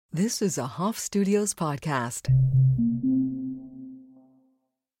This is a Hoff Studios podcast.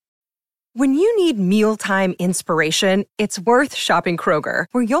 When you need mealtime inspiration, it's worth shopping Kroger,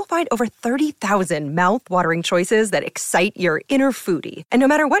 where you'll find over 30,000 mouth-watering choices that excite your inner foodie. And no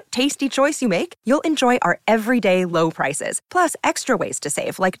matter what tasty choice you make, you'll enjoy our everyday low prices, plus extra ways to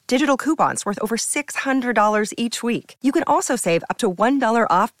save, like digital coupons worth over $600 each week. You can also save up to $1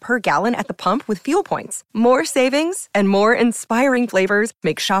 off per gallon at the pump with fuel points. More savings and more inspiring flavors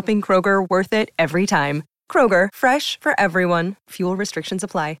make shopping Kroger worth it every time. Kroger, fresh for everyone. Fuel restrictions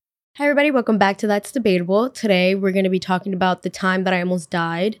apply. Hi everybody, welcome back to That's Debatable. Today we're going to be talking about the time that I almost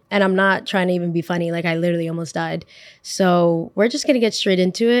died. And I'm not trying to even be funny, like I literally almost died. So we're just going to get straight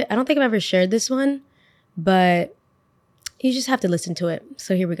into it. I don't think I've ever shared this one, but you just have to listen to it.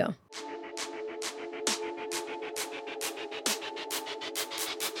 So here we go.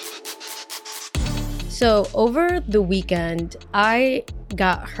 So over the weekend, I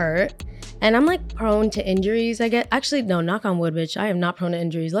got hurt. And I'm like prone to injuries, I guess. Actually, no, knock on wood, bitch. I am not prone to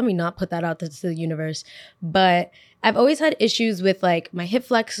injuries. Let me not put that out to the universe. But I've always had issues with like my hip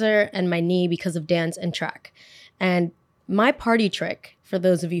flexor and my knee because of dance and track. And my party trick, for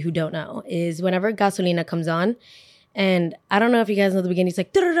those of you who don't know, is whenever Gasolina comes on, and I don't know if you guys know the beginning, it's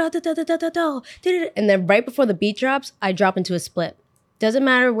like, and then right before the beat drops, I drop into a split. Doesn't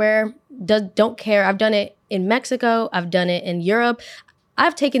matter where, don't care. I've done it in Mexico. I've done it in Europe.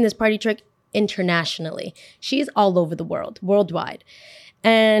 I've taken this party trick internationally. She's all over the world, worldwide.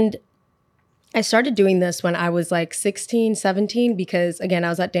 And I started doing this when I was like 16, 17, because again, I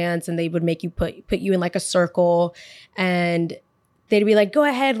was at dance and they would make you put you in like a circle and they'd be like, go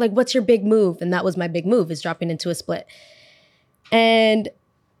ahead, like what's your big move? And that was my big move, is dropping into a split. And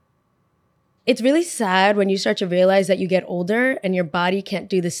it's really sad when you start to realize that you get older and your body can't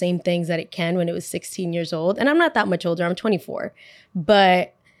do the same things that it can when it was 16 years old. And I'm not that much older, I'm 24.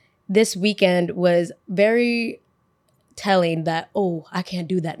 But this weekend was very telling that, oh, I can't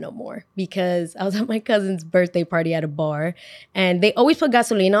do that no more, because I was at my cousin's birthday party at a bar and they always put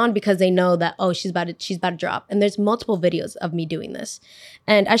Gasolina on because they know that, oh, she's about to drop. And there's multiple videos of me doing this.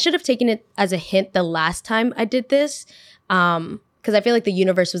 And I should have taken it as a hint the last time I did this, because I feel like the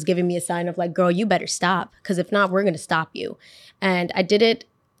universe was giving me a sign of like, girl, you better stop, because if not, we're going to stop you. And I did it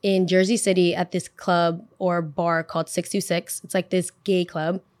in Jersey City at this club or bar called 626. It's like this gay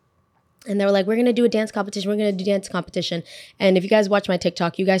club. And they were like, we're going to do a dance competition. We're going to do dance competition. And if you guys watch my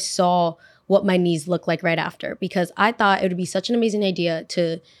TikTok, you guys saw what my knees look like right after, because I thought it would be such an amazing idea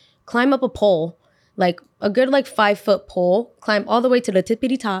to climb up a pole, like a good like 5-foot pole, climb all the way to the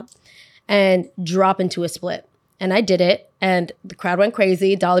tippity top and drop into a split. And I did it, and the crowd went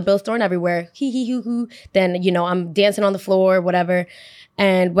crazy, dollar bills thrown everywhere, hee hee hoo hoo. Then, you know, I'm dancing on the floor, whatever.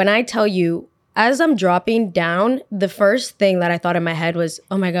 And when I tell you, as I'm dropping down, the first thing that I thought in my head was,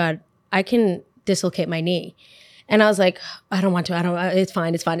 oh my God, I can dislocate my knee. And I was like, I don't want to, it's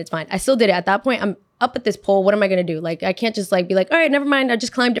fine. I still did it. At that point, I'm up at this pole. What am I going to do? Like, I can't just like be like, all right, never mind. I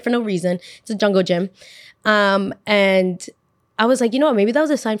just climbed it for no reason. It's a jungle gym. And I was like, you know what? Maybe that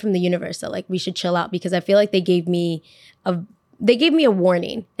was a sign from the universe that like we should chill out, because I feel like they gave me a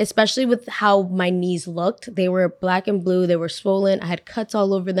warning, especially with how my knees looked. They were black and blue. They were swollen. I had cuts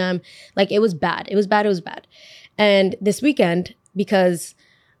all over them. Like it was bad. It was bad. And this weekend, because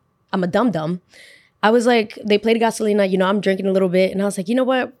I'm a dum-dum, I was like, they played Gasolina, you know, I'm drinking a little bit. And I was like, you know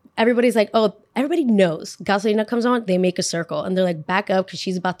what? Everybody's like, oh, everybody knows Gasolina comes on, they make a circle. And they're like, back up, because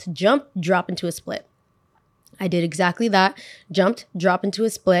she's about to jump, drop into a split. I did exactly that. Jumped, drop into a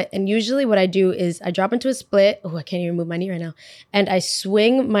split. And usually what I do is I drop into a split. Oh, I can't even move my knee right now. And I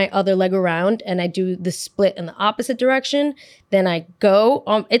swing my other leg around and I do the split in the opposite direction. Then I go.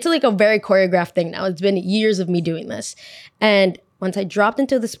 It's like a very choreographed thing now. It's been years of me doing this. And once I dropped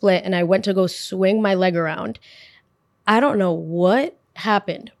into the split and I went to go swing my leg around, I don't know what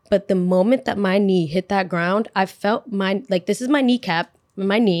happened, but the moment that my knee hit that ground, I felt like this is my kneecap,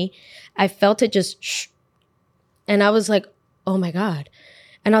 my knee. I felt it just and I was like, oh my God.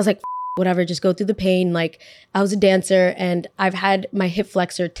 And I was like, whatever, just go through the pain. Like, I was a dancer and I've had my hip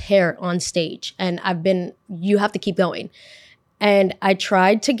flexor tear on stage, and you have to keep going. And I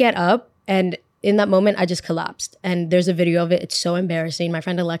tried to get up, and in that moment, I just collapsed. And there's a video of it. It's so embarrassing. My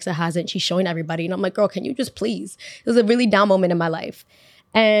friend Alexa has it. She's showing everybody. And I'm like, girl, can you just please? It was a really down moment in my life.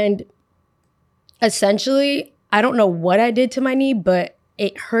 And essentially, I don't know what I did to my knee, but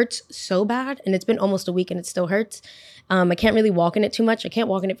it hurts so bad. And it's been almost a week and it still hurts. I can't really walk in it too much. I can't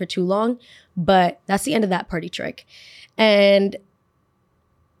walk in it for too long. But that's the end of that party trick. And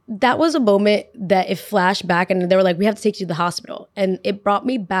that was a moment that it flashed back, and they were like, we have to take you to the hospital. And it brought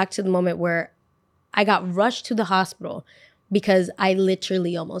me back to the moment where I got rushed to the hospital because I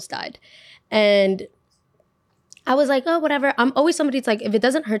literally almost died. And I was like, oh, whatever. I'm always somebody that's like, if it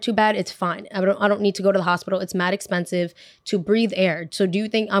doesn't hurt too bad, it's fine. I don't need to go to the hospital. It's mad expensive to breathe air. So do you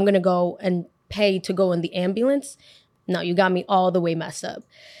think I'm going to go and pay to go in the ambulance? No, you got me all the way messed up.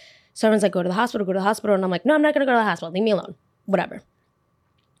 So everyone's like, go to the hospital, go to the hospital. And I'm like, no, I'm not going to go to the hospital. Leave me alone. Whatever.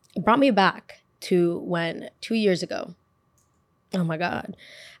 It brought me back to when 2 years ago, oh my God,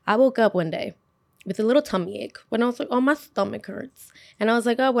 I woke up one day with a little tummy ache when I was like, oh, my stomach hurts. And I was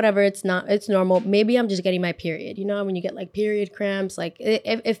like, oh, whatever, it's normal. Maybe I'm just getting my period. You know, when you get like period cramps, like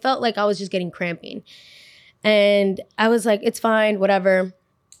it felt like I was just getting cramping. And I was like, it's fine, whatever.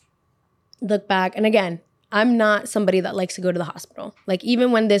 Look back. And again, I'm not somebody that likes to go to the hospital. Like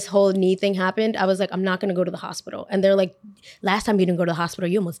even when this whole knee thing happened, I was like, I'm not going to go to the hospital. And they're like, last time you didn't go to the hospital,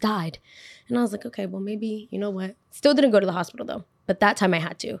 you almost died. And I was like, okay, well, maybe, you know what? Still didn't go to the hospital though. But that time I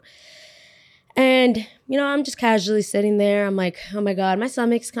had to. And, you know, I'm just casually sitting there. I'm like, oh my God, my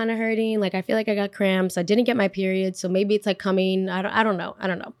stomach's kind of hurting. Like, I feel like I got cramps. I didn't get my period. So maybe it's like coming. I don't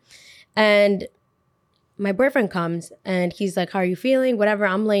know. And my boyfriend comes and he's like, how are you feeling? Whatever.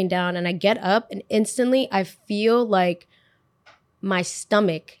 I'm laying down and I get up and instantly I feel like my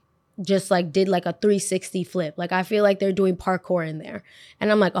stomach just like did like a 360 flip. Like I feel like they're doing parkour in there.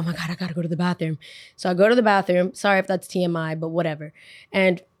 And I'm like, oh my God, I gotta go to the bathroom. So I go to the bathroom. Sorry if that's TMI, but whatever.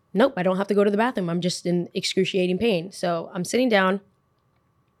 And nope, I don't have to go to the bathroom. I'm just in excruciating pain. So I'm sitting down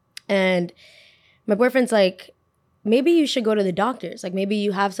and my boyfriend's like, maybe you should go to the doctors. Like maybe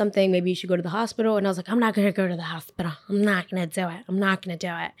you have something, maybe you should go to the hospital. And I was like, I'm not going to go to the hospital. I'm not going to do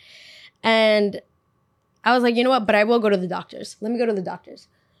it. And I was like, you know what? But I will go to the doctors. Let me go to the doctors.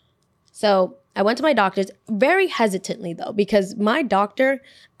 So I went to my doctors very hesitantly though, because my doctor,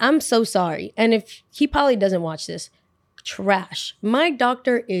 I'm so sorry. And if he probably doesn't watch this, trash. My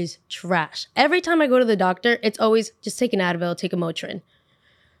doctor is trash. Every time I go to the doctor, it's always just take an Advil, take a Motrin.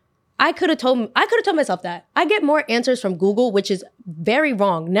 I could have told myself that. I get more answers from Google, which is very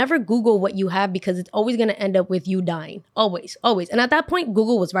wrong. Never Google what you have because it's always going to end up with you dying. Always. And at that point,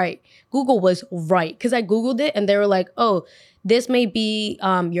 Google was right. Because I Googled it and they were like, oh, this may be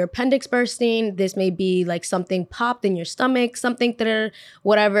your appendix bursting. This may be like something popped in your stomach, something,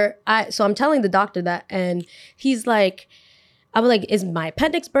 whatever. So I'm telling the doctor that and he's like, I was like, is my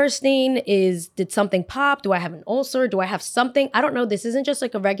appendix bursting? Did something pop? Do I have an ulcer? Do I have something? I don't know. This isn't just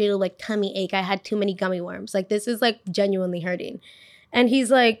like a regular like tummy ache. I had too many gummy worms. Like this is like genuinely hurting. And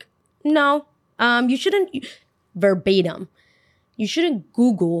he's like, no, you shouldn't, verbatim, you shouldn't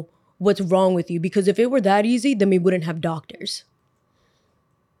Google what's wrong with you because if it were that easy, then we wouldn't have doctors.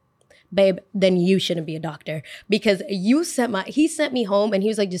 Babe, then you shouldn't be a doctor because he sent me home and he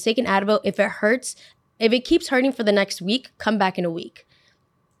was like, just take an Advil. If it hurts, if it keeps hurting for the next week, come back in a week.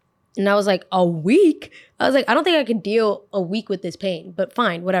 And I was like, a week? I was like, I don't think I could deal a week with this pain, but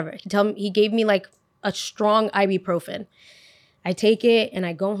fine, whatever. He gave me like a strong ibuprofen. I take it and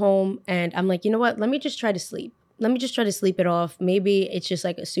I go home and I'm like, you know what? Let me just try to sleep. Let me just try to sleep it off. Maybe it's just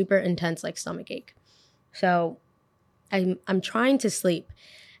like a super intense like stomach ache. So I'm trying to sleep.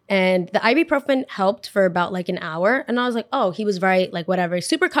 And the ibuprofen helped for about like an hour. And I was like, oh, he was right. Like whatever.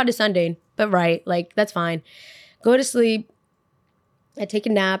 Super condescending, but right. Like that's fine. Go to sleep. I take a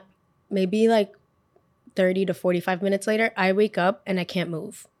nap. Maybe like 30 to 45 minutes later, I wake up and I can't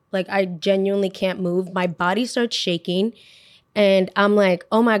move. Like I genuinely can't move. My body starts shaking. And I'm like,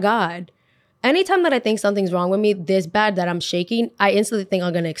 oh my God. Anytime that I think something's wrong with me this bad that I'm shaking, I instantly think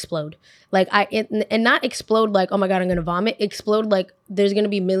I'm going to explode. Like and not explode like, oh my God, I'm going to vomit. Explode like there's going to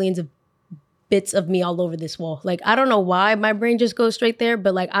be millions of bits of me all over this wall. Like, I don't know why my brain just goes straight there,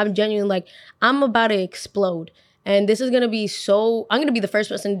 but like, I'm genuinely like, I'm about to explode. And this is going to be I'm going to be the first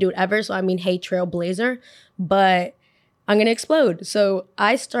person to do it ever. So I mean, hey, trailblazer, but I'm going to explode. So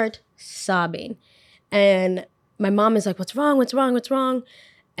I start sobbing and my mom is like, what's wrong?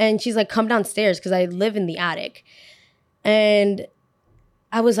 And she's like, come downstairs because I live in the attic. And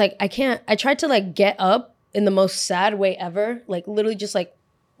I was like, I can't. I tried to like get up in the most sad way ever. Like literally just like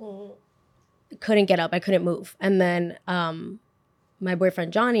couldn't get up. I couldn't move. And then my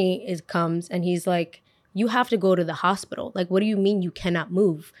boyfriend Johnny comes and he's like, you have to go to the hospital. Like, what do you mean you cannot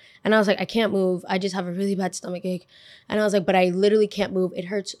move? And I was like, I can't move. I just have a really bad stomach ache. And I was like, but I literally can't move. It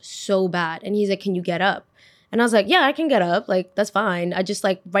hurts so bad. And he's like, can you get up? And I was like, yeah, I can get up. Like, that's fine. I just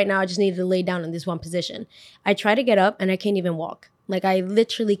like, right now, I just needed to lay down in this one position. I try to get up and I can't even walk. Like, I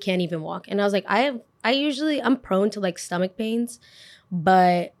literally can't even walk. And I was like, I'm prone to like stomach pains,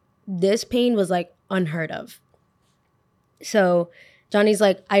 but this pain was like unheard of. So Johnny's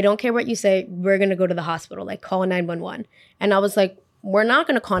like, I don't care what you say. We're going to go to the hospital. Like, call 911. And I was like, we're not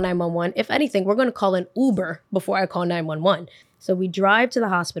going to call 911. If anything, we're going to call an Uber before I call 911. So we drive to the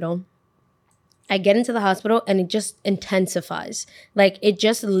hospital. I get into the hospital and it just intensifies. Like it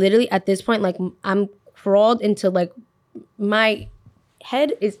just literally at this point, like I'm crawled into like my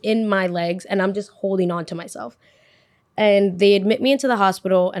head is in my legs and I'm just holding on to myself. And they admit me into the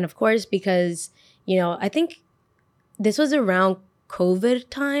hospital. And of course, because, you know, I think this was around COVID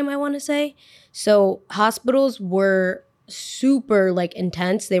time, I want to say. So hospitals were super like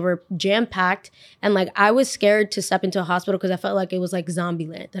intense. They were jam-packed. And like I was scared to step into a hospital because I felt like it was like zombie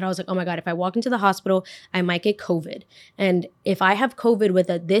land. That I was like, oh my God, if I walk into the hospital, I might get COVID. And if I have COVID with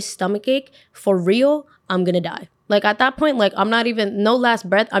this stomach ache, for real, I'm going to die. Like at that point, like I'm not even, no last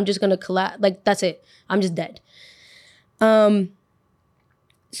breath. I'm just going to collapse. Like that's it. I'm just dead.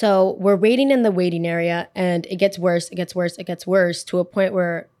 So we're waiting in the waiting area and it gets worse. It gets worse. It gets worse to a point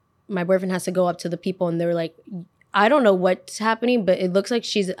where my boyfriend has to go up to the people and they're like, I don't know what's happening, but it looks like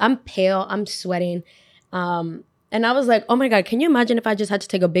I'm pale. I'm sweating. And I was like, oh my God, can you imagine if I just had to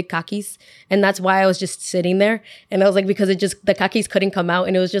take a big kakis? And that's why I was just sitting there. And I was like, because the kakis couldn't come out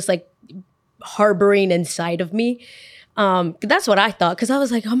and it was just like harboring inside of me. That's what I thought. Cause I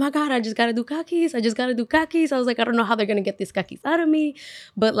was like, oh my God, I just gotta do kakis. I was like, I don't know how they're gonna get these kakis out of me,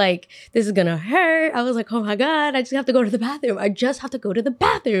 but like, this is gonna hurt. I was like, oh my God, I just have to go to the bathroom.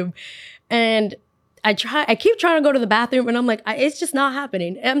 And I keep trying to go to the bathroom and I'm like, it's just not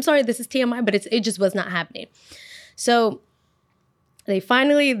happening. I'm sorry, this is TMI, but it just was not happening. So they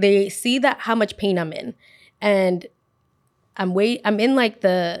see that how much pain I'm in and I'm in like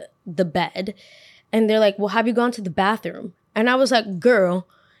the bed and they're like, well, have you gone to the bathroom? And I was like, girl,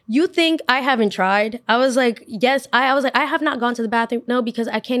 you think I haven't tried? I was like, yes. I was like, I have not gone to the bathroom. No, because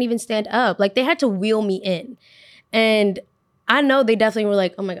I can't even stand up. Like they had to wheel me in. And I know they definitely were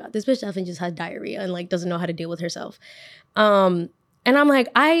like, oh my God, this bitch definitely just has diarrhea and like doesn't know how to deal with herself. And I'm like,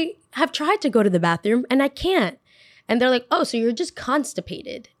 I have tried to go to the bathroom and I can't. And they're like, oh, so you're just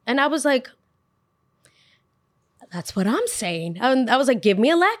constipated. And I was like, that's what I'm saying. I was like, give me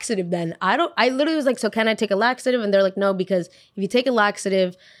a laxative then. I literally was like, so can I take a laxative? And they're like, no, because if you take a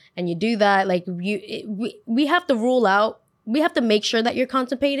laxative and you do that, like we have to rule out, we have to make sure that you're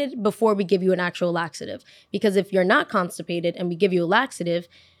constipated before we give you an actual laxative. Because if you're not constipated and we give you a laxative,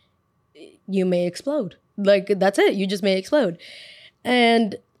 you may explode. Like, that's it. You just may explode.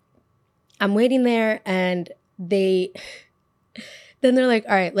 And I'm waiting there and then they're like,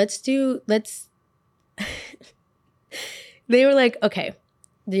 all right, they were like, okay,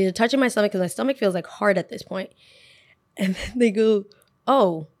 they're touching my stomach because my stomach feels like hard at this point. And then they go,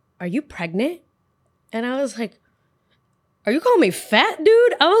 oh, are you pregnant? And I was like, are you calling me fat,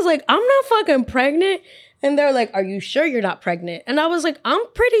 dude? I was like, I'm not fucking pregnant. And they're like, are you sure you're not pregnant? And I was like, I'm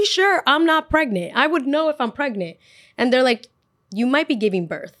pretty sure I'm not pregnant. I would know if I'm pregnant. And they're like, you might be giving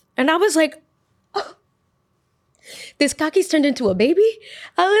birth. And I was like, oh, this kaki's turned into a baby?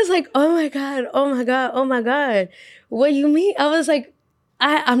 I was like, oh my God. What do you mean? I was like,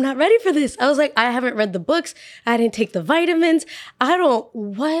 I'm not ready for this. I was like, I haven't read the books. I didn't take the vitamins.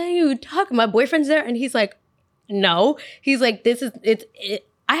 What are you talking? My boyfriend's there and he's like, no. He's like,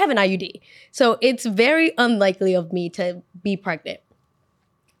 I have an IUD. So it's very unlikely of me to be pregnant.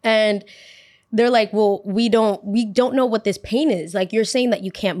 And they're like, well, we don't know what this pain is. Like, you're saying that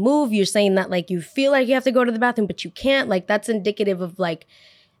you can't move. You're saying that like you feel like you have to go to the bathroom, but you can't. Like, that's indicative of like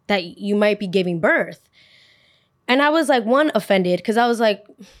that you might be giving birth. And I was like, offended because I was like,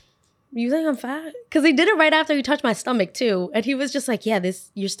 you think I'm fat? Because they did it right after he touched my stomach too. And he was just like, yeah,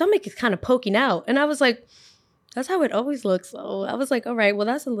 your stomach is kind of poking out. And I was like, that's how it always looks. So I was like, all right, well,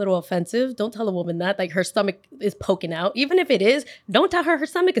 that's a little offensive. Don't tell a woman that, like, her stomach is poking out. Even if it is, don't tell her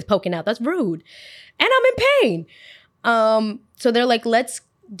stomach is poking out. That's rude. And I'm in pain. So they're like, let's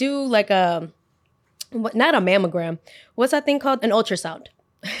do like not a mammogram. What's that thing called? An ultrasound.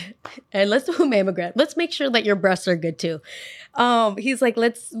 And let's do a mammogram. Let's make sure that your breasts are good too. He's like,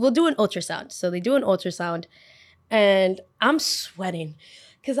 we'll do an ultrasound. So they do an ultrasound and I'm sweating.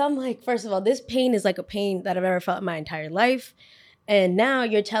 Because I'm like, first of all, this pain is like a pain that I've ever felt in my entire life. And now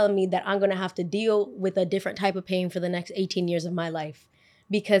you're telling me that I'm going to have to deal with a different type of pain for the next 18 years of my life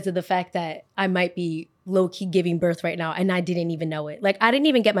because of the fact that I might be low-key giving birth right now and I didn't even know it. Like, I didn't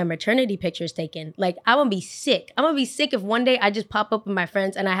even get my maternity pictures taken. Like, I'm going to be sick. I'm going to be sick if one day I just pop up with my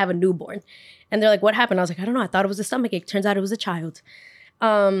friends and I have a newborn. And they're like, what happened? I was like, I don't know. I thought it was a stomachache. Turns out it was a child.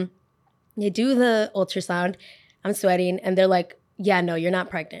 They do the ultrasound. I'm sweating. And they're like, yeah, no, you're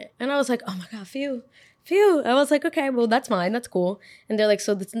not pregnant. And I was like, oh my God, phew. I was like, okay, well, that's fine. That's cool. And they're like,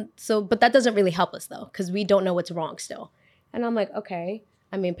 but that doesn't really help us though, because we don't know what's wrong still. And I'm like, okay,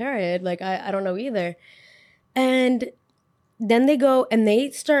 I mean, period. Like, I don't know either. And then they go and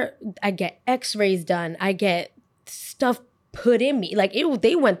I get x-rays done. I get stuff put in me. Like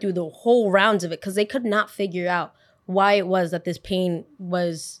they went through the whole rounds of it because they could not figure out why it was that this pain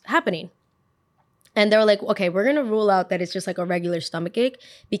was happening. And they were like, okay, we're going to rule out that it's just like a regular stomach ache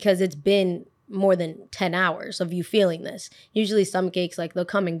because it's been more than 10 hours of you feeling this. Usually stomach aches, like they'll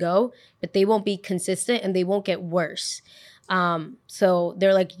come and go, but they won't be consistent and they won't get worse. So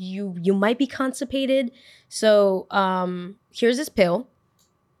they're like, you might be constipated. So here's this pill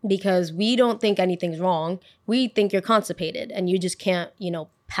because we don't think anything's wrong. We think you're constipated and you just can't,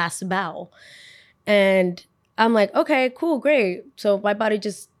 pass the bowel. And I'm like, okay, cool, great. So my body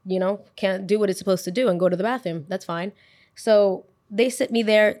just, can't do what it's supposed to do and go to the bathroom. That's fine. So they sit me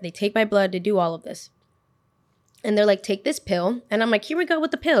there, they take my blood, they do all of this. And they're like, take this pill. And I'm like, here we go with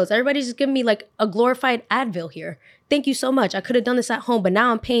the pills. Everybody's just giving me like a glorified Advil here. Thank you so much. I could have done this at home, but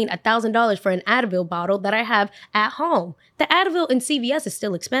now I'm paying $1,000 for an Advil bottle that I have at home. The Advil in CVS is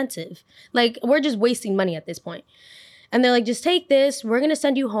still expensive. Like, we're just wasting money at this point. And they're like, just take this. We're going to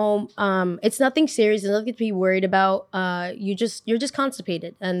send you home. It's nothing serious. There's nothing to be worried about. You're just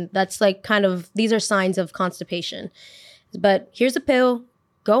constipated. And that's like these are signs of constipation. But here's a pill.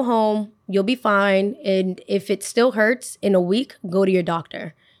 Go home. You'll be fine. And if it still hurts in a week, go to your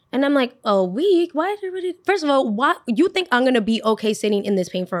doctor. And I'm like, a week? Why? First of all, why you think I'm going to be okay sitting in this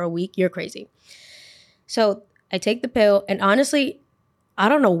pain for a week? You're crazy. So I take the pill. And honestly, I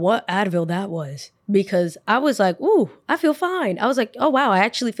don't know what Advil that was because I was like, ooh, I feel fine. I was like, oh, wow, I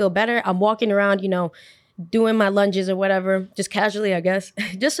actually feel better. I'm walking around, doing my lunges or whatever, just casually, I guess,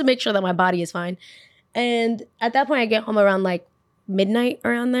 just to make sure that my body is fine. And at that point, I get home around like midnight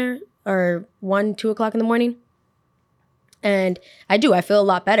around there or 1, 2 o'clock in the morning. And I feel a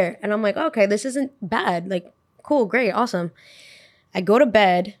lot better. And I'm like, okay, this isn't bad. Like, cool, great, awesome. I go to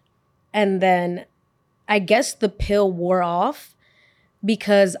bed and then I guess the pill wore off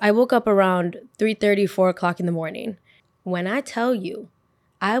because I woke up around 3:30, 4 o'clock in the morning. When I tell you,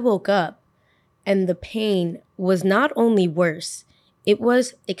 I woke up and the pain was not only worse, it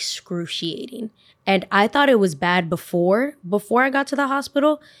was excruciating. And I thought it was bad before I got to the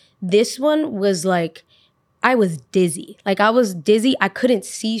hospital. This one was like, I was dizzy. Like I was dizzy. I couldn't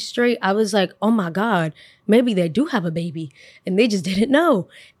see straight. I was like, oh my God, maybe they do have a baby and they just didn't know.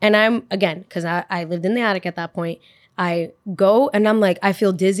 And I'm, again, because I lived in the attic at that point, I go and I'm like, I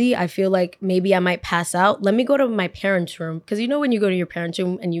feel dizzy. I feel like maybe I might pass out. Let me go to my parents' room. Because when you go to your parents'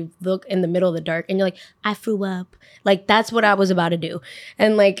 room and you look in the middle of the dark and you're like, I threw up. Like that's what I was about to do.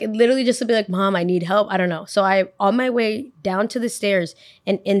 And like literally just to be like, Mom, I need help. I don't know. So I, on my way down to the stairs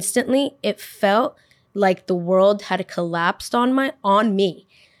and instantly it felt like the world had collapsed on me.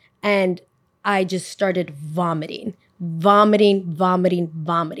 And I just started vomiting. And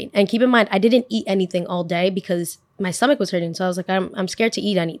keep in mind, I didn't eat anything all day because my stomach was hurting. So I was like, I'm scared to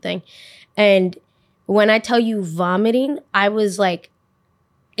eat anything. And when I tell you vomiting, I was like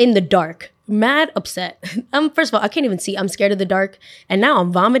in the dark, mad upset. First of all, I can't even see. I'm scared of the dark. And now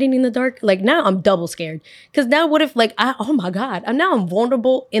I'm vomiting in the dark. Like now I'm double scared. Because now what if oh my God, I'm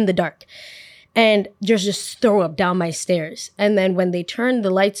vulnerable in the dark. And just throw up down my stairs. And then when they turn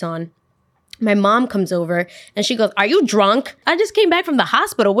the lights on, my mom comes over and she goes, are you drunk? I just came back from the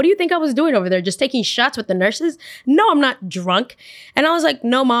hospital. What do you think I was doing over there? Just taking shots with the nurses? No, I'm not drunk. And I was like,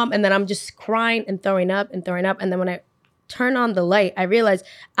 no, Mom. And then I'm just crying and throwing up. And then when I turn on the light, I realize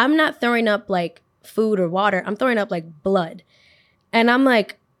I'm not throwing up like food or water. I'm throwing up like blood. And I'm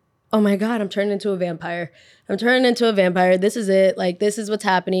like, oh my God, I'm turning into a vampire. This is it. Like, this is what's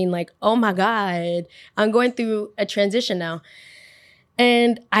happening. Like, oh my God, I'm going through a transition now.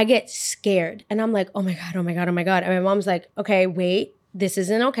 And I get scared and I'm like, oh my God. And my mom's like, okay, wait, this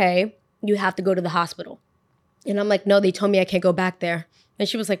isn't okay. You have to go to the hospital. And I'm like, no, they told me I can't go back there. And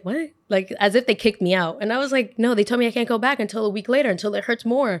she was like, what? Like, as if they kicked me out. And I was like, no, they told me I can't go back until a week later, until it hurts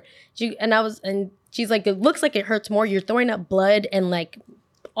more. And she's like, it looks like it hurts more. You're throwing up blood and like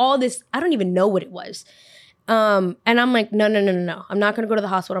all this. I don't even know what it was. And I'm like, no. I'm not going to go to the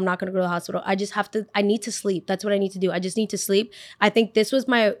hospital. I need to sleep. That's what I need to do. I just need to sleep. I think this was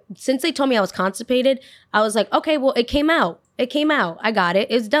since they told me I was constipated, I was like, okay, well, it came out. I got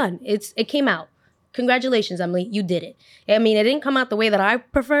it. It's done. It came out. Congratulations, Emily. You did it. I mean, it didn't come out the way that I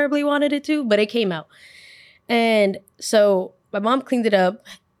preferably wanted it to, but it came out. And so my mom cleaned it up,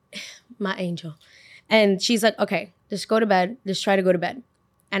 my angel. And she's like, okay, just go to bed. Just try to go to bed.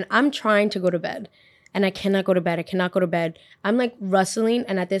 And I'm trying to go to bed. And I cannot go to bed. I'm like rustling.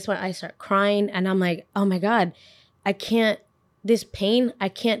 And at this point I start crying and I'm like, oh my God, I can't this pain I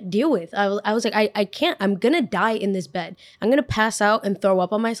can't deal with. I was like, I can't. I'm going to die in this bed. I'm going to pass out and throw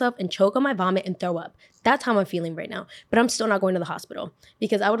up on myself and choke on my vomit and throw up. That's how I'm feeling right now. But I'm still not going to the hospital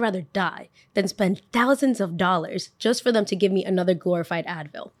because I would rather die than spend thousands of dollars just for them to give me another glorified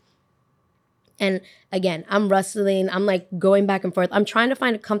Advil. And again, I'm wrestling. I'm like going back and forth. I'm trying to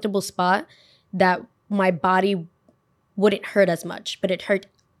find a comfortable spot that my body wouldn't hurt as much, but it hurt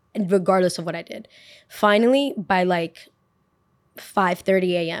regardless of what I did. Finally, by like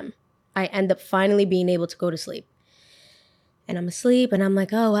 5:30 a.m., I end up finally being able to go to sleep. And I'm asleep and I'm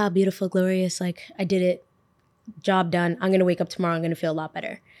like, oh, wow, beautiful, glorious. Like, I did it. Job done. I'm going to wake up tomorrow. I'm going to feel a lot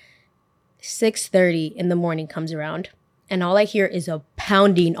better. 6:30 in the morning comes around and all I hear is a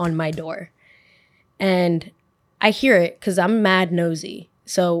pounding on my door. And I hear it because I'm mad nosy.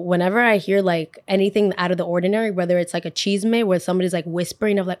 So whenever I hear like anything out of the ordinary, whether it's like a chisme where somebody's like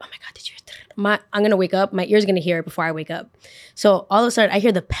whispering of like, oh my God, did you hear? I'm going to wake up. My ear's going to hear it before I wake up. So all of a sudden I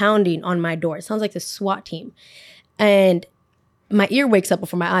hear the pounding on my door. It sounds like the SWAT team. And my ear wakes up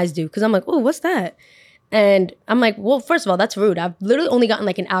before my eyes do because I'm like, oh, what's that? And I'm like, well, first of all, that's rude. I've literally only gotten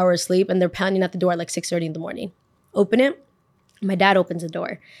like an hour of sleep and they're pounding at the door at like 6:30 in the morning. Open it. My dad opens the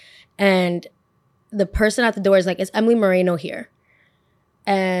door. And the person at the door is like, is Emily Moreno here?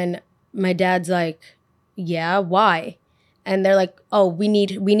 And my dad's like, yeah, why? And they're like, oh, we need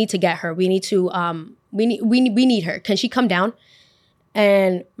to get her. We need her. Can she come down?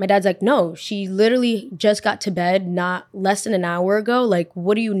 And my dad's like, no, she literally just got to bed not less than an hour ago. Like,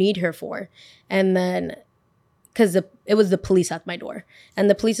 what do you need her for? And then, because it was the police at my door. And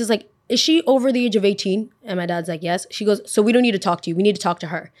the police is like, is she over the age of 18? And my dad's like, yes. She goes, so we don't need to talk to you. We need to talk to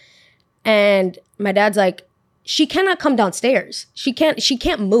her. And my dad's like, she cannot come downstairs. She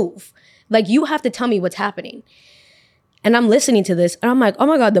can't move. Like, you have to tell me what's happening. And I'm listening to this and I'm like, oh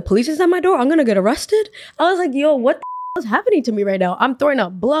my God, the police is at my door. I'm going to get arrested. I was like, yo, what the is happening to me right now? I'm throwing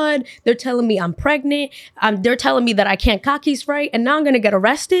up blood. They're telling me I'm pregnant. They're telling me that I can't kakis right. And now I'm going to get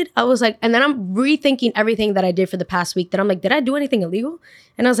arrested. I was like, and then I'm rethinking everything that I did for the past week that I'm like, did I do anything illegal?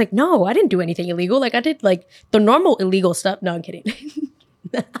 And I was like, no, I didn't do anything illegal. Like, I did like the normal illegal stuff. No, I'm kidding.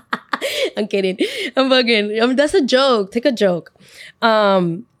 I'm kidding. I'm fucking, that's a joke. Take a joke.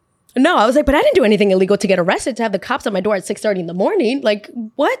 No, I was like, but I didn't do anything illegal to get arrested, to have the cops at my door at 6:30 in the morning. Like,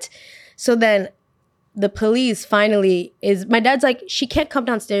 what? So then the police finally my dad's like, she can't come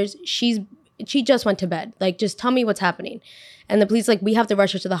downstairs. She just went to bed. Like, just tell me what's happening. And the police like, we have to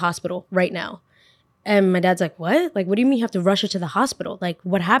rush her to the hospital right now. And my dad's like, what? Like, what do you mean you have to rush her to the hospital? Like,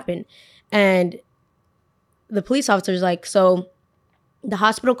 what happened? And the police officer's like, so the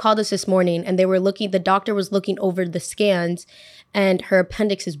hospital called us this morning and the doctor was looking over the scans and her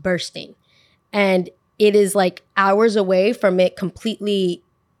appendix is bursting. And it is like hours away from it completely,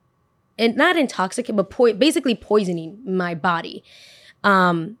 and not intoxicating, but basically poisoning my body.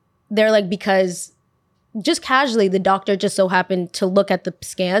 They're like, because just casually, the doctor just so happened to look at the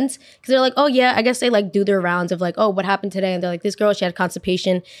scans because they're like, oh yeah, I guess they like do their rounds of like, oh, what happened today? And they're like, this girl, she had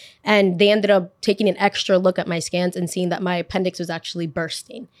constipation. And they ended up taking an extra look at my scans and seeing that my appendix was actually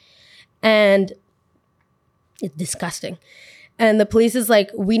bursting. And it's disgusting. And the police is like,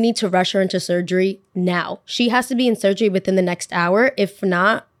 we need to rush her into surgery now. She has to be in surgery within the next hour. If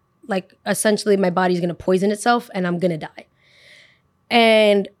not, like, essentially my body's going to poison itself and I'm going to die.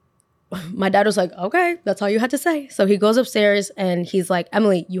 And my dad was like, okay, that's all you had to say. So he goes upstairs and he's like,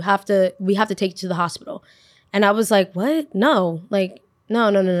 Emily, we have to take you to the hospital. And I was like, what? No, like, no.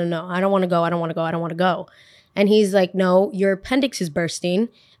 I don't want to go. And he's like, no, your appendix is bursting.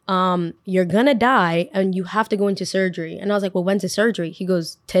 You're gonna die and you have to go into surgery. And I was like, well, when's the surgery? He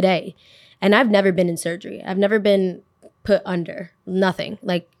goes, today. And I've never been in surgery. I've never been put under, nothing.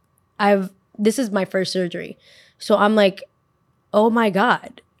 Like, this is my first surgery. So I'm like, oh my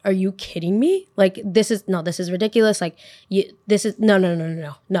God, are you kidding me? Like, this is ridiculous. Like, no.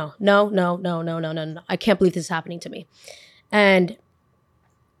 I can't believe this is happening to me. And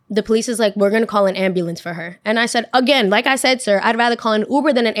the police is like, we're going to call an ambulance for her. And I said, again, like I said, sir, I'd rather call an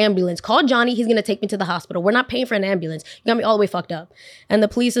Uber than an ambulance. Call Johnny. He's going to take me to the hospital. We're not paying for an ambulance. You got me all the way fucked up. And the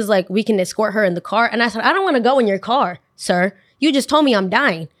police is like, we can escort her in the car. And I said, I don't want to go in your car, sir. You just told me I'm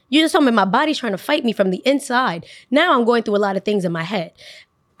dying. You just told me my body's trying to fight me from the inside. Now I'm going through a lot of things in my head.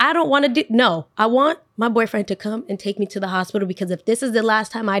 I don't want to no, I want my boyfriend to come and take me to the hospital because if this is the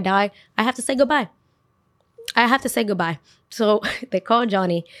last time I die, I have to say goodbye. So they call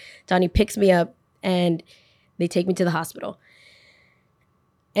Johnny. Johnny picks me up and they take me to the hospital.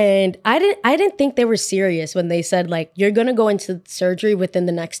 And I didn't think they were serious when they said like, you're going to go into surgery within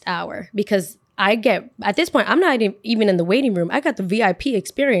the next hour, because at this point, I'm not even in the waiting room. I got the VIP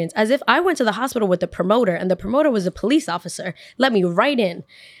experience as if I went to the hospital with the promoter and the promoter was a police officer. Let me right in.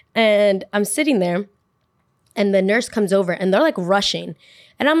 And I'm sitting there and the nurse comes over and they're like rushing.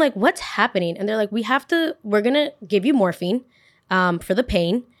 And I'm like, what's happening? And they're like, we're going to give you morphine for the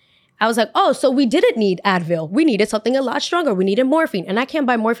pain. I was like, oh, so we didn't need Advil. We needed something a lot stronger. We needed morphine. And I can't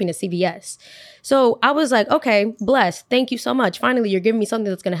buy morphine at CVS. So I was like, okay, bless. Thank you so much. Finally, you're giving me something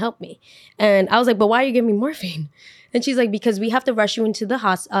that's going to help me. And I was like, but why are you giving me morphine? And she's like, because we have to rush you into the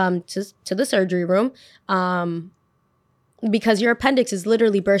to the surgery room because your appendix is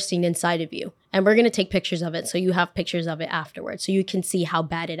literally bursting inside of you. And we're going to take pictures of it. So you have pictures of it afterwards. So you can see how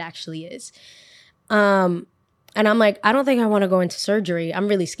bad it actually is. And I'm like, I don't think I want to go into surgery. I'm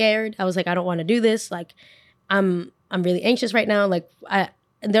really scared. I was like, I don't want to do this. Like, I'm really anxious right now. Like,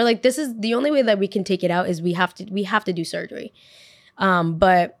 they're like, this is the only way that we can take it out is we have to do surgery.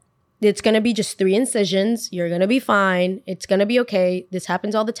 But it's going to be just 3 incisions. You're going to be fine. It's going to be okay. This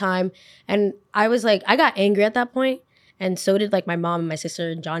happens all the time. And I was like, I got angry at that point. And so did like my mom and my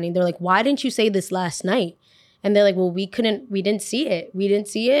sister and Johnny. They're like, why didn't you say this last night? And they're like, well, we didn't see it. We didn't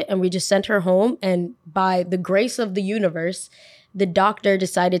see it. And we just sent her home. And by the grace of the universe, the doctor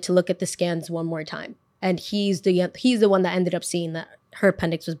decided to look at the scans one more time. And he's the one that ended up seeing that her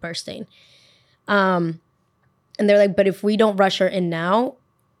appendix was bursting. And they're like, but if we don't rush her in now,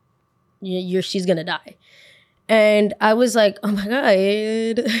 she's going to die. And I was like, oh my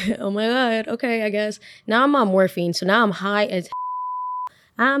God. Okay, I guess. Now I'm on morphine. So now I'm high as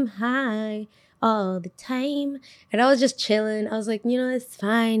I'm high all the time. And I was just chilling. I was like, it's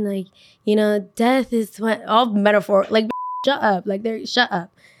fine. Like, death is what, all metaphor. Like, shut up. Like, shut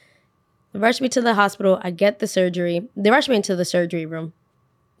up. They rushed me to the hospital. I get the surgery. They rushed me into the surgery room.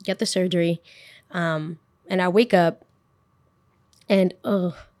 Get the surgery. And I wake up and,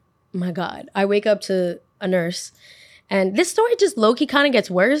 oh my God. I wake up to a nurse. And this story just low-key kind of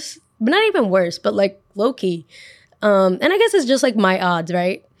gets worse. But not even worse, but like low-key. And I guess it's just like my odds,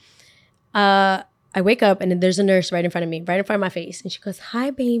 right? I wake up and there's a nurse right in front of me, right in front of my face. And she goes,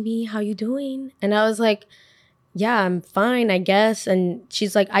 hi, baby, how you doing? And I was like, yeah, I'm fine, I guess. And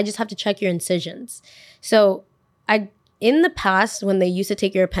she's like, I just have to check your incisions. So in the past, when they used to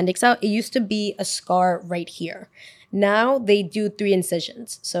take your appendix out, it used to be a scar right here. Now they do 3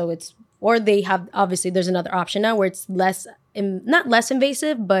 incisions. So they have, obviously there's another option now where it's not less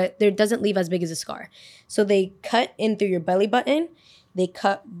invasive, but it doesn't leave as big as a scar. So they cut in through your belly button. They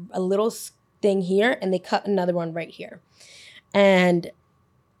cut a little thing here and they cut another one right here. And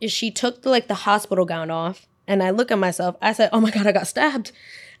she took the hospital gown off and I look at myself. I said, oh my God, I got stabbed.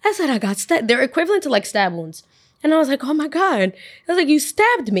 I got stabbed. They're equivalent to like stab wounds. And I was like, oh my God. I was like, you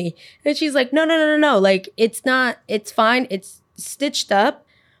stabbed me. And she's like, no. Like, it's fine. It's stitched up.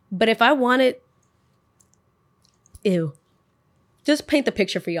 But if I wanted, just paint the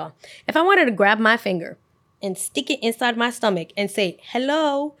picture for y'all. If I wanted to grab my finger and stick it inside my stomach and say,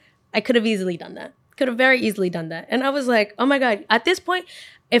 hello, I could have easily done that. Could have very easily done that. And I was like, oh my God, at this point,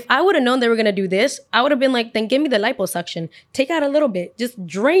 if I would have known they were going to do this, I would have been like, then give me the liposuction. Take out a little bit. Just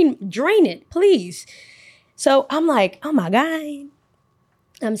drain it, please. So I'm like, oh my God.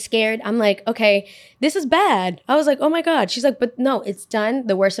 I'm scared. I'm like, okay, this is bad. I was like, oh my God. She's like, but no, it's done.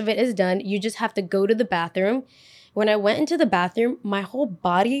 The worst of it is done. You just have to go to the bathroom. When I went into the bathroom, my whole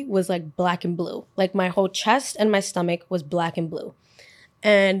body was like black and blue. Like my whole chest and my stomach was black and blue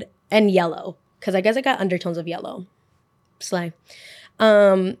and yellow. Cause I guess I got undertones of yellow. Slay.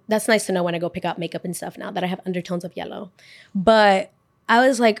 That's nice to know when I go pick up makeup and stuff now that I have undertones of yellow. But I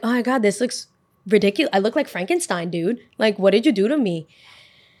was like, oh my God, this looks ridiculous. I look like Frankenstein, dude. Like, what did you do to me?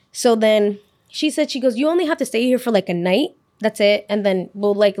 So then she goes, you only have to stay here for like a night. That's it. And then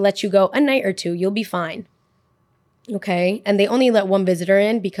we'll like let you go a night or 2. You'll be fine. Okay. And they only let 1 visitor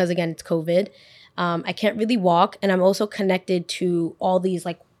in because again, it's COVID. I can't really walk. And I'm also connected to all these,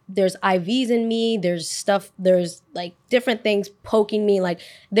 like, there's IVs in me. There's stuff, there's like different things poking me. Like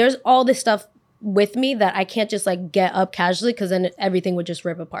there's all this stuff with me that I can't just like get up casually because then everything would just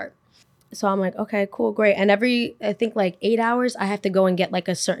rip apart. So I'm like, okay, cool, great. And I think like 8 hours, I have to go and get like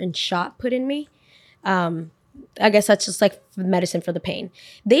a certain shot put in me. I guess that's just like medicine for the pain.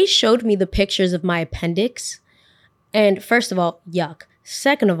 They showed me the pictures of my appendix. And first of all, yuck.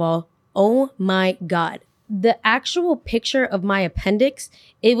 Second of all, oh my God. The actual picture of my appendix,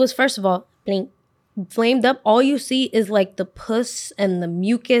 it was first of all, blink, flamed up. All you see is like the pus and the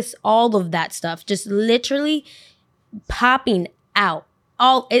mucus, all of that stuff, just literally popping out.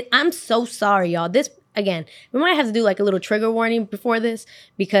 I'm so sorry, y'all. again, we might have to do like a little trigger warning before this,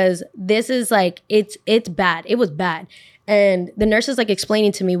 because this is like, it's bad. It was bad. And the nurse is like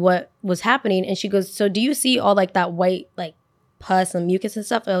explaining to me what was happening. And she goes, so do you see all like that white, like pus and mucus and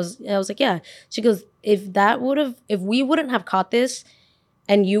stuff? I was like, yeah. She goes, if we wouldn't have caught this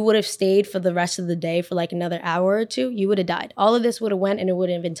and you would have stayed for the rest of the day for like another hour or two, you would have died. All of this would have went and it would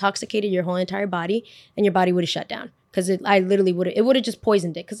have intoxicated your whole entire body, and your body would have shut down. Because it would have just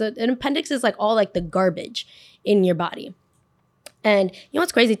poisoned it. Because an appendix is like all like the garbage in your body. And you know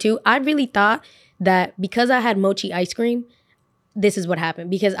what's crazy too? I really thought that because I had mochi ice cream, this is what happened.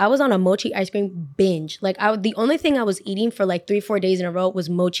 Because I was on a mochi ice cream binge. Like the only thing I was eating for like 3-4 days in a row was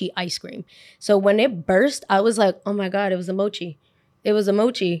mochi ice cream. So when it burst, I was like, oh my God, it was a mochi. It was a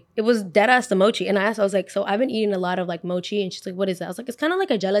mochi. It was dead ass the mochi. And I was like, so I've been eating a lot of like mochi. And she's like, what is that? I was like, it's kind of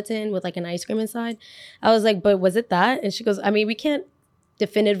like a gelatin with like an ice cream inside. I was like, but was it that? And she goes, I mean, we can't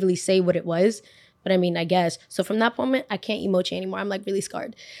definitively say what it was, but I mean, I guess. So from that moment, I can't eat mochi anymore. I'm like really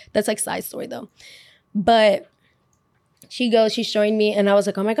scarred. That's like side story though. But she's showing me, and I was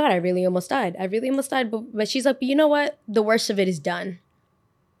like, oh my God, I really almost died. But she's like, but you know what? The worst of it is done.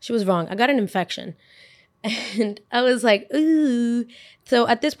 She was wrong. I got an infection. And I was like, ooh. So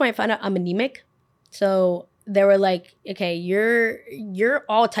at this point, I found out I'm anemic. So they were like, okay, you're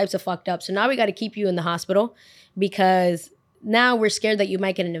all types of fucked up. So now we got to keep you in the hospital, because now we're scared that you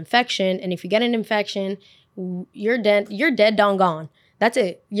might get an infection. And if you get an infection, you're dead, done, gone. That's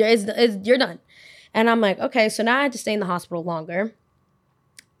it. You're done. And I'm like, okay. So now I had to stay in the hospital longer.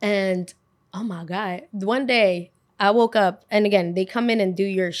 And oh my God, one day I woke up, and again, they come in and do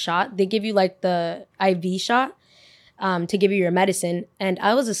your shot. They give you like the IV shot to give you your medicine. And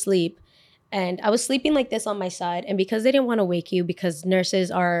I was asleep, and I was sleeping like this on my side. And because they didn't want to wake you, because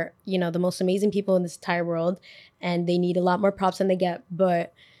nurses are, the most amazing people in this entire world, and they need a lot more props than they get.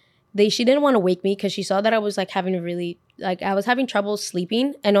 But she didn't want to wake me because she saw that I was like I was having trouble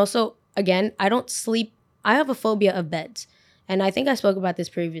sleeping. And also, again, I don't sleep. I have a phobia of beds. And I think I spoke about this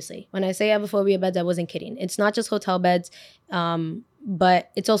previously. When I say I have a phobia of beds, I wasn't kidding. It's not just hotel beds,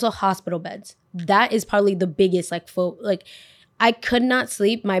 but it's also hospital beds. That is probably the biggest, I could not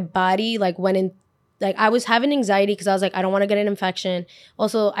sleep. My body, went in, I was having anxiety because I was like, I don't want to get an infection.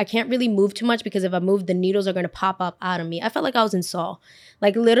 Also, I can't really move too much because if I move, the needles are going to pop up out of me. I felt like I was in Saw.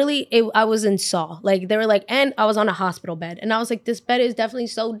 Literally, I was in Saw. They were like, and I was on a hospital bed. And I was like, this bed is definitely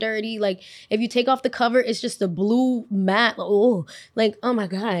so dirty. If you take off the cover, it's just a blue mat. Oh my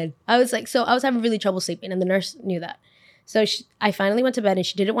God. I was having really trouble sleeping, and the nurse knew that. So I finally went to bed, and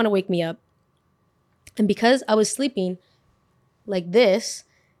she didn't want to wake me up. And because I was sleeping like this,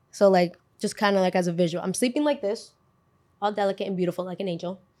 so just kind of as a visual, I'm sleeping like this, all delicate and beautiful like an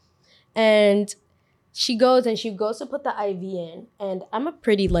angel. And she goes to put the IV in, and I'm a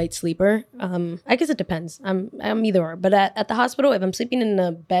pretty light sleeper. I guess it depends. I'm either or. But at the hospital, if I'm sleeping in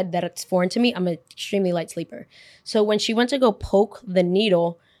a bed that's foreign to me, I'm an extremely light sleeper. So when she went to go poke the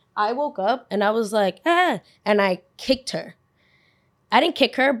needle, I woke up and I was like, and I kicked her. I didn't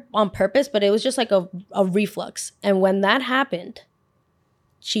kick her on purpose, but it was just like a reflux. And when that happened,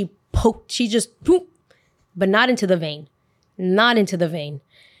 she just poop, but not into the vein.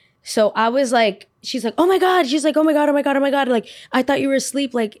 So I was like, she's like, oh my God. She's like, oh my God. I thought you were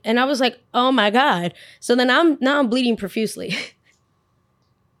asleep. And I was like, oh my God. So then now I'm bleeding profusely.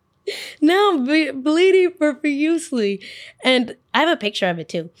 Bleeding profusely. And I have a picture of it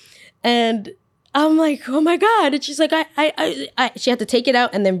too. And I'm like, oh my God. And she's like, she had to take it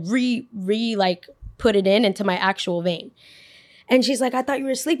out and then put it into my actual vein. And she's like, I thought you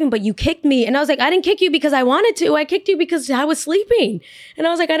were sleeping, but you kicked me. And I was like, I didn't kick you because I wanted to. I kicked you because I was sleeping. And I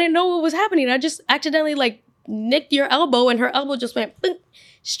was like, I didn't know what was happening. I just accidentally nicked your elbow, and her elbow just went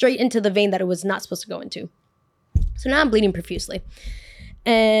straight into the vein that it was not supposed to go into. So now I'm bleeding profusely.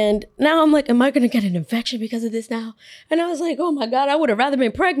 And now I'm like, am I going to get an infection because of this now? And I was like, oh my God, I would have rather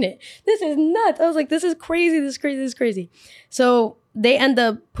been pregnant. This is nuts. I was like, this is crazy. So they end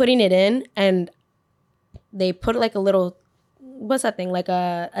up putting it in, and they put a little, what's that thing?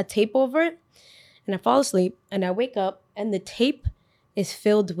 A tape over it. And I fall asleep, and I wake up, and the tape is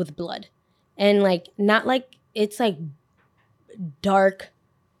filled with blood. And it's dark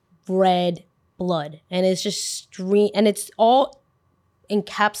red blood. And it's just and it's all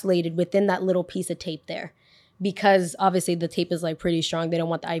encapsulated within that little piece of tape there, because obviously the tape is pretty strong. They don't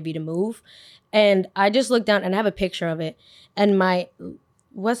want the IV to move. And I just looked down, and I have a picture of it. And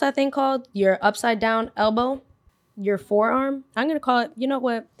what's that thing called? Your upside down elbow, your forearm. I'm going to call it, you know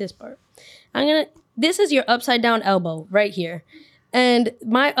what? This part. This is your upside down elbow right here. And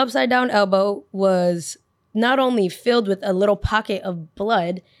my upside down elbow was not only filled with a little pocket of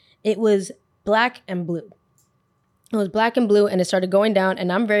blood, it was black and blue. It was black and blue, and it started going down,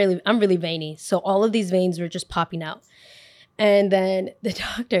 and I'm really veiny. So all of these veins were just popping out. And then the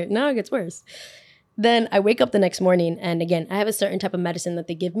doctor, now it gets worse. Then I wake up the next morning, and again, I have a certain type of medicine that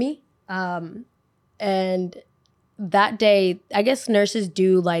they give me. And that day, I guess nurses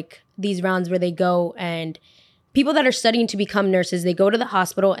do like these rounds where they go, and people that are studying to become nurses, they go to the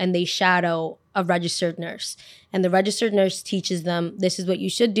hospital and they shadow a registered nurse. And the registered nurse teaches them, this is what you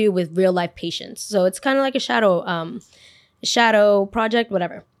should do with real life patients. So it's kind of like a shadow project,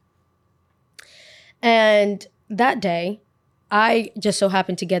 whatever. And that day, I just so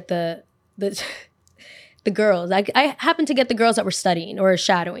happened to get the girls. I happened to get the girls that were studying or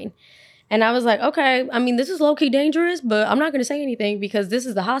shadowing. And I was like, okay, I mean, this is low-key dangerous, but I'm not going to say anything because this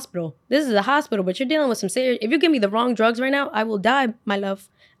is the hospital. This is the hospital, but you're dealing with some serious... If you give me the wrong drugs right now, I will die, my love.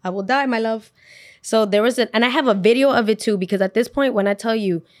 I will die, my love. So there was and I have a video of it too, because at this point, when I tell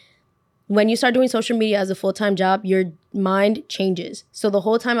you, when you start doing social media as a full-time job, your mind changes. So the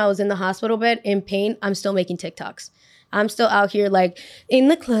whole time I was in the hospital bed in pain, I'm still making TikToks. I'm still out here like, in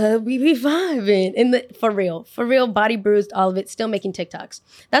the club, we be vibing. For real, body bruised, all of it, still making TikToks.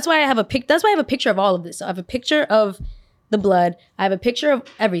 That's why I have a picture of all of this. So I have a picture of the blood. I have a picture of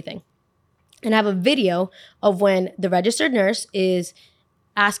everything. And I have a video of when the registered nurse is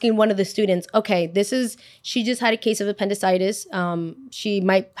asking one of the students, okay, she just had a case of appendicitis. She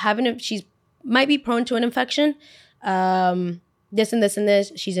might be prone to an infection. This and this and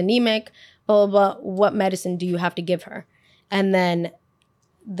this. She's anemic. Blah, blah, blah. What medicine do you have to give her? And then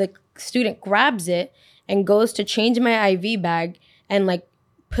the student grabs it and goes to change my IV bag and like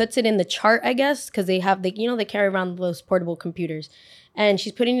puts it in the chart, I guess, because they carry around those portable computers. And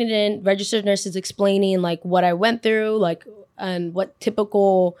she's putting it in. Registered nurse is explaining like what I went through, like, and what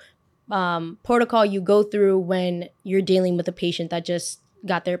typical protocol you go through when you're dealing with a patient that just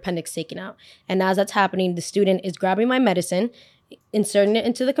got their appendix taken out. And as that's happening, the student is grabbing my medicine, inserting it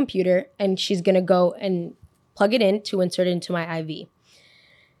into the computer, and she's going to go and plug it in to insert it into my IV.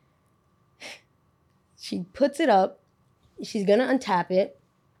 She puts it up. She's going to untap it.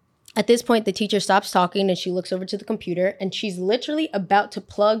 At this point, the teacher stops talking and she looks over to the computer, and she's literally about to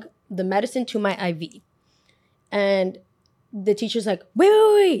plug the medicine to my IV. And the teacher's like,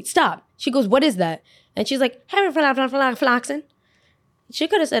 wait, stop. She goes, what is that? And she's like, flaxin. She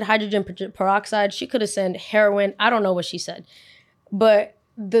could have said hydrogen peroxide. She could have said heroin. I don't know what she said. But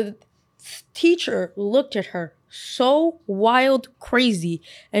the teacher looked at her so wild crazy.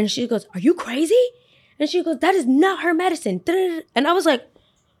 And she goes, are you crazy? And she goes, that is not her medicine. And I was like,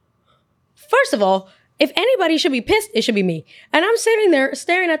 first of all, if anybody should be pissed, it should be me. And I'm sitting there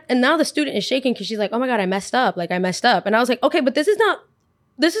staring at, and now the student is shaking because she's like, oh my God, I messed up. Like, I messed up. And I was like, okay, but this is not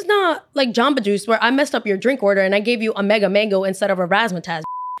like Jamba Juice where I messed up your drink order and I gave you a Mega Mango instead of a Razzmatazz.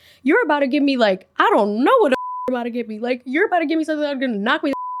 You're about to give me like, I don't know what you're about to give me. Like, you're about to give me something that's going to knock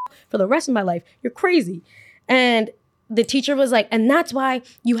me for the rest of my life. You're crazy. And the teacher was like, and that's why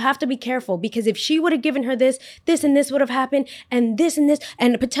you have to be careful, because if she would have given her this and this would have happened, and this,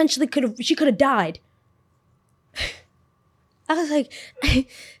 and potentially she could have died. I was like,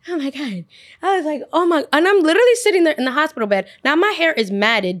 oh my God. I was like, oh my, and I'm literally sitting there in the hospital bed. Now my hair is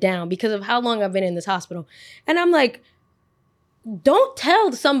matted down because of how long I've been in this hospital. And I'm like, don't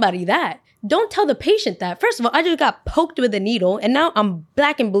tell somebody that. Don't tell the patient that. First of all, I just got poked with a needle and now I'm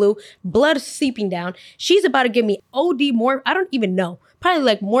black and blue, blood seeping down. She's about to give me OD more. I don't even know. Probably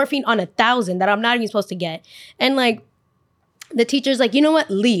like morphine on 1,000 that I'm not even supposed to get. And like, the teacher's like, you know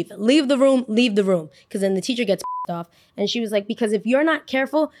what? Leave the room. Because then the teacher gets off. And she was like, because if you're not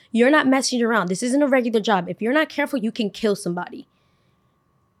careful, you're not messing around. This isn't a regular job. If you're not careful, you can kill somebody.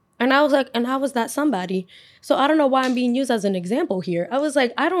 And I was like, and I was that somebody. So I don't know why I'm being used as an example here. I was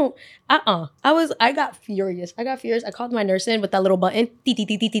like, I got furious. I called my nurse in with that little button.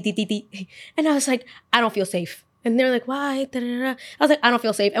 And I was like, I don't feel safe. And they're like, why? I was like, I don't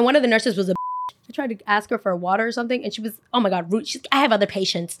feel safe. And one of the nurses was a I tried to ask her for water or something, and she was, oh my God, rude. She's, I have other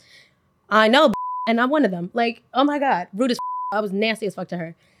patients. I know, and I'm one of them. Like, oh my God, rude as I was nasty as fuck to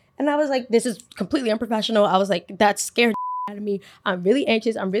her. And I was like, this is completely unprofessional. I was like, that scared out of me. I'm really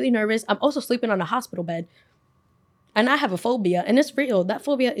anxious. I'm really nervous. I'm also sleeping on a hospital bed. And I have a phobia, and it's real. That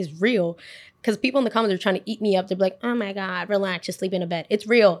phobia is real. Because people in the comments are trying to eat me up. They're like, oh my God, relax, just sleep in a bed. It's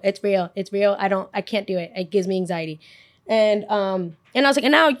real. I can't do it. It gives me anxiety. And I was like,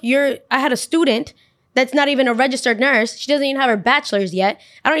 and now I had a student that's not even a registered nurse. She doesn't even have her bachelor's yet.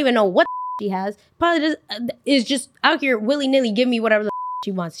 I don't even know what she has. Probably is just out here willy-nilly giving me whatever the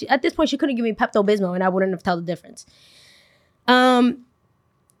she wants. At this point, she couldn't give me Pepto-Bismol and I wouldn't have told the difference.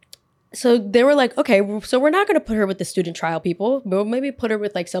 So they were like, okay, so we're not going to put her with the student trial people. We'll maybe put her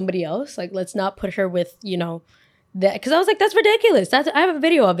with like somebody else. Like, let's not put her with, you know, that. Because I was like, that's ridiculous. I have a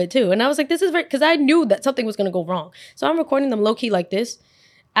video of it too. And I was like, this is because I knew that something was going to go wrong. So I'm recording them low key like this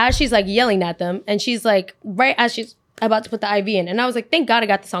as she's like yelling at them. And she's like, right as she's about to put the IV in. And I was like, thank God I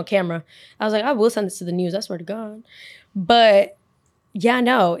got this on camera. I was like, I will send this to the news. I swear to God. But yeah,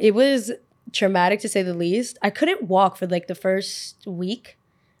 no, it was traumatic to say the least. I couldn't walk for like the first week.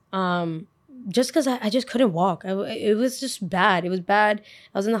 Just because I just couldn't walk. It was just bad. It was bad.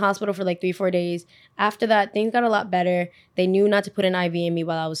 I was in the hospital for like 3-4 days. After that, things got a lot better. They knew not to put an IV in me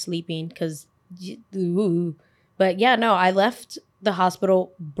while I was sleeping because, but yeah, no, I left the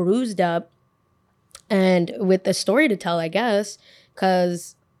hospital bruised up and with a story to tell, I guess,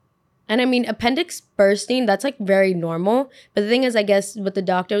 because, and I mean, appendix bursting, that's like very normal. But the thing is, I guess what the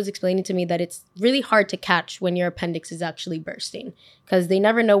doctor was explaining to me that it's really hard to catch when your appendix is actually bursting because they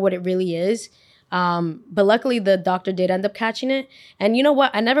never know what it really is. But luckily the doctor did end up catching it. And you know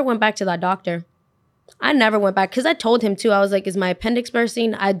what? I never went back to that doctor. I never went back because I told him too. I was like, is my appendix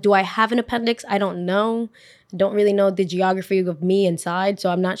bursting? Do I have an appendix? I don't know. I don't really know the geography of me inside. So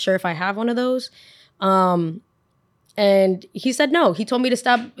I'm not sure if I have one of those. And he said no. He told me to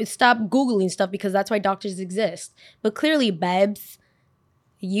stop Googling stuff because that's why doctors exist. But clearly, babes,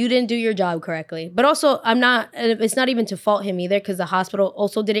 you didn't do your job correctly. But also, it's not even to fault him either because the hospital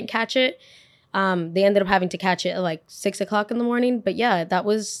also didn't catch it. They ended up having to catch it at like 6 o'clock in the morning. But yeah, that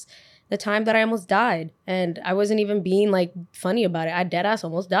was the time that I almost died. And I wasn't even being like funny about it. I deadass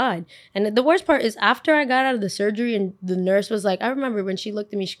almost died. And the worst part is after I got out of the surgery and the nurse was like, I remember when she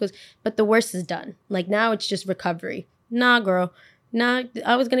looked at me, she goes, but the worst is done. Like now it's just recovery. Nah, girl. Nah,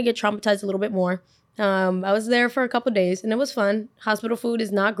 I was going to get traumatized a little bit more. I was there for a couple of days and it was fun. Hospital food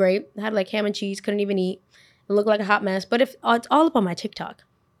is not great. I had like ham and cheese, couldn't even eat. It looked like a hot mess. But it's all up on my TikTok.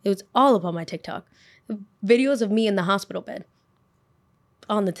 It was all up on my TikTok. Videos of me in the hospital bed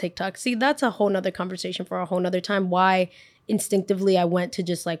on the TikTok. See, that's a whole nother conversation for a whole nother time. Why instinctively I went to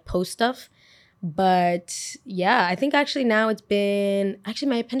just like post stuff. But yeah, I think actually now it's been,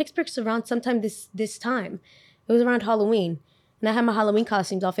 my appendix burst around sometime this time. It was around Halloween. And I had my Halloween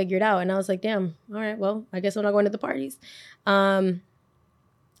costumes all figured out. And I was like, damn, all right, well, I guess I'm not going to the parties. And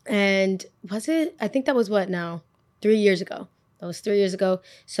was it? I think that was what now? 3 years ago. That was 3 years ago.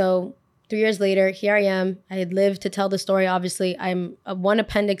 So 3 years later, here I am. I had lived to tell the story. Obviously, I'm one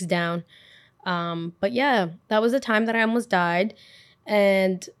appendix down. But yeah, that was the time that I almost died.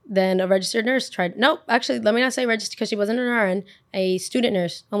 And then a registered nurse tried. Nope, actually, let me not say registered because she wasn't an RN. A student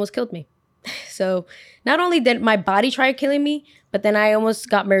nurse almost killed me. So not only did my body try killing me, but then I almost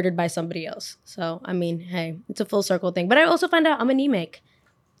got murdered by somebody else. So, I mean, hey, it's a full circle thing. But I also found out I'm anemic.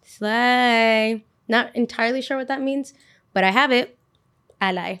 Slay. Not entirely sure what that means, but I have it.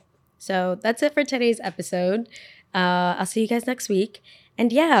 Ally. So that's it for today's episode. I'll see you guys next week.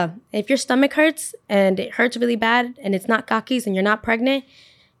 And yeah, if your stomach hurts and it hurts really bad and it's not cockies and you're not pregnant,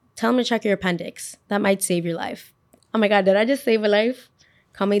 tell them to check your appendix. That might save your life. Oh my God, did I just save a life?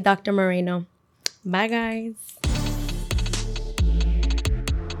 Call me Dr. Moreno. Bye, guys.